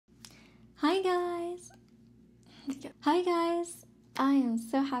Hi guys! Hi guys! I am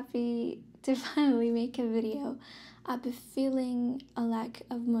so happy to finally make a video. I've been feeling a lack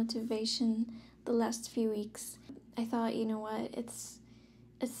of motivation the last few weeks. I thought, you know what, it's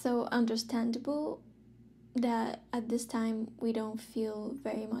so understandable that at this time we don't feel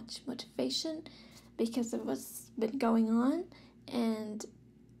very much motivation because of what's been going on, and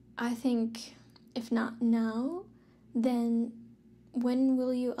I think if not now, then when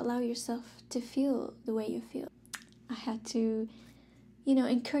will you allow yourself to feel the way you feel? I had to,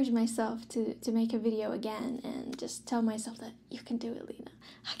 encourage myself to make a video again and just tell myself that you can do it, Lena.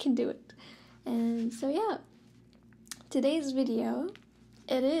 I can do it. And so yeah, today's video,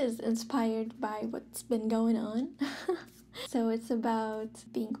 it is inspired by what's been going on. So it's about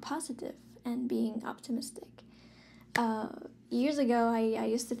being positive and being optimistic. Years ago, I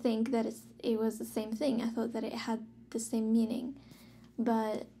used to think that it was the same thing. I thought that it had the same meaning,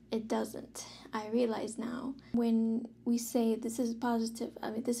 but it doesn't. I realize now, when we say this is positive,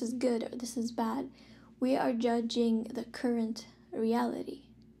 this is good or this is bad, we are judging the current reality.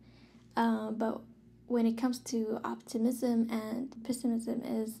 But when it comes to optimism and pessimism,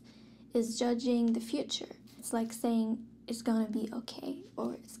 is judging the future. It's like saying it's gonna be okay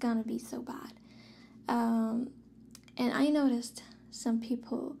or it's gonna be so bad. And I noticed some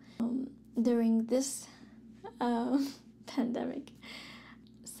people during this pandemic,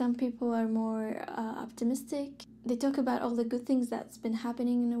 some people are more optimistic. They talk about all the good things that's been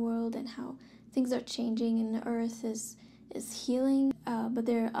happening in the world and how things are changing and the earth is healing. But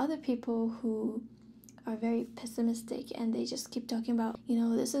there are other people who are very pessimistic and they just keep talking about,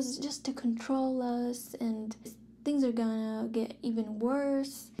 this is just to control us and things are gonna get even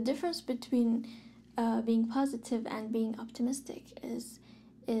worse. The difference between being positive and being optimistic is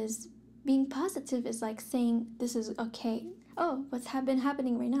being positive is like saying this is okay. Oh, what's been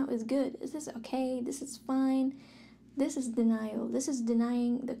happening right now is good. Is this okay? This is fine. This is denial. This is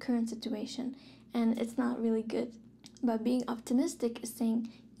denying the current situation, and it's not really good. But being optimistic is saying,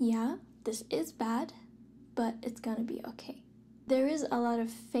 yeah, this is bad, but it's gonna be okay. There is a lot of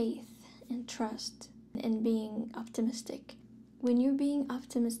faith and trust in being optimistic. When you're being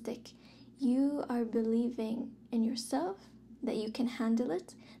optimistic, you are believing in yourself, that you can handle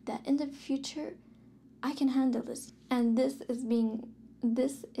it, that in the future, I can handle this. And this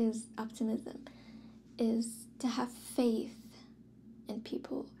is optimism, is to have faith in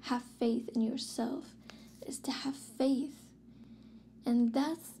people, have faith in yourself, is to have faith. And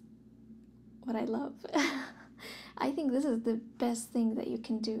that's what I love. I think this is the best thing that you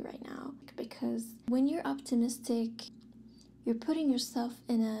can do right now, because when you're optimistic, you're putting yourself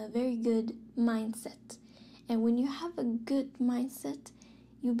in a very good mindset. And when you have a good mindset,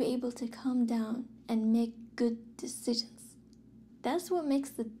 you'll be able to calm down and make good decisions. That's what makes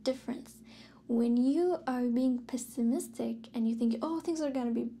the difference. When you are being pessimistic and you think, oh, things are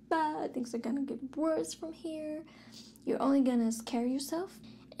gonna be bad, things are gonna get worse from here, you're only gonna scare yourself,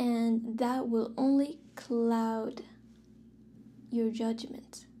 and that will only cloud your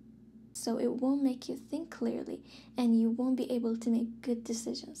judgment. So it won't make you think clearly, and you won't be able to make good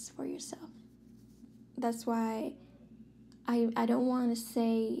decisions for yourself. That's why I don't want to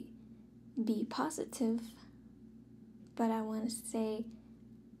say be positive, but I want to say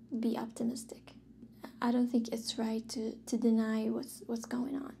be optimistic. I don't think it's right to deny what's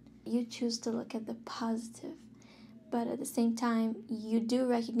going on. You choose to look at the positive, but at the same time, you do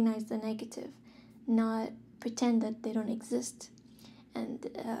recognize the negative, not pretend that they don't exist and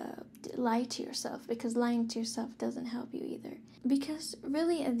lie to yourself, because lying to yourself doesn't help you either. Because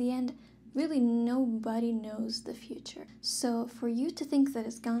really, at the end, really nobody knows the future. So for you to think that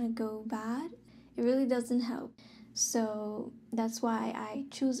it's gonna go bad, it really doesn't help. So that's why I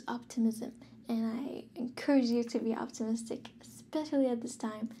choose optimism, and I encourage you to be optimistic, especially at this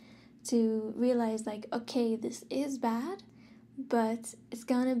time, to realize like, okay, this is bad, but it's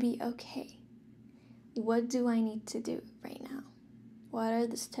gonna be okay. What do I need to do right now? What are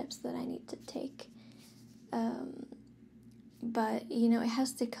the steps that I need to take? But, it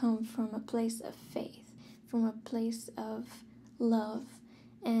has to come from a place of faith, from a place of love,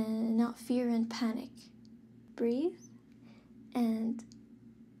 and not fear and panic. Breathe and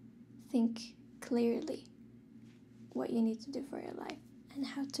think clearly what you need to do for your life and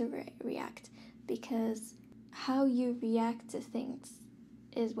how to react, because how you react to things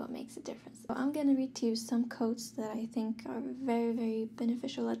is what makes a difference. So I'm going to read to you some quotes that I think are very, very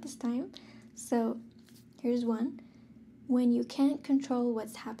beneficial at this time. So here's one. When you can't control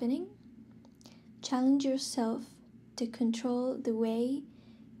what's happening, challenge yourself to control the way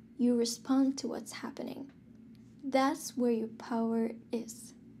you respond to what's happening. That's where your power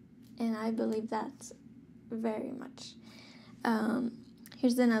is, And I believe that very much.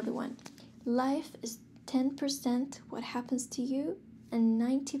 Here's another one. Life is 10% what happens to you and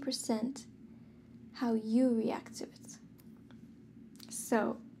 90% how you react to it.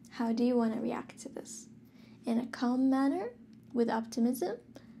 So, how do you want to react to this? In a calm manner, with optimism,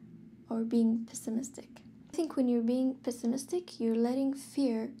 or being pessimistic? I think when you're being pessimistic, you're letting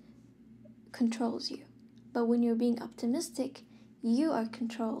fear controls you. But when you're being optimistic, you are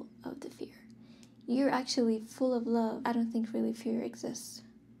control of the fear. You're actually full of love. I don't think really fear exists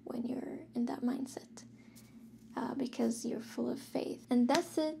when you're in that mindset, because you're full of faith. And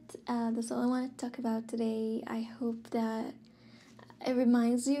that's it. That's all I want to talk about today. I hope that it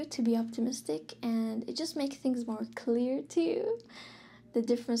reminds you to be optimistic, and it just makes things more clear to you, the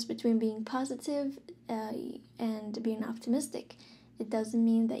difference between being positive and being optimistic. It doesn't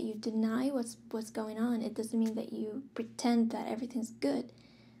mean that you deny what's going on. It doesn't mean that you pretend that everything's good,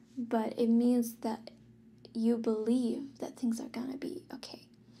 but it means that you believe that things are gonna be okay,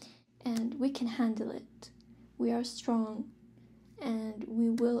 and we can handle it. We are strong, and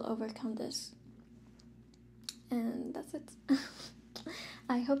we will overcome this. And that's it.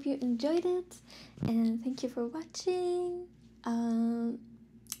 I hope you enjoyed it, and thank you for watching.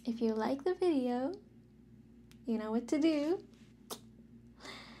 If you like the video, you know what to do.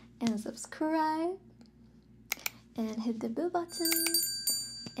 And subscribe, and hit the bell button.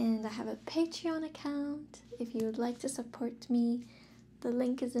 And I have a Patreon account if you would like to support me. The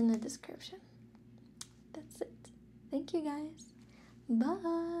link is in the description. That's it. Thank you guys.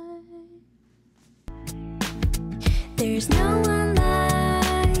 Bye. There's no one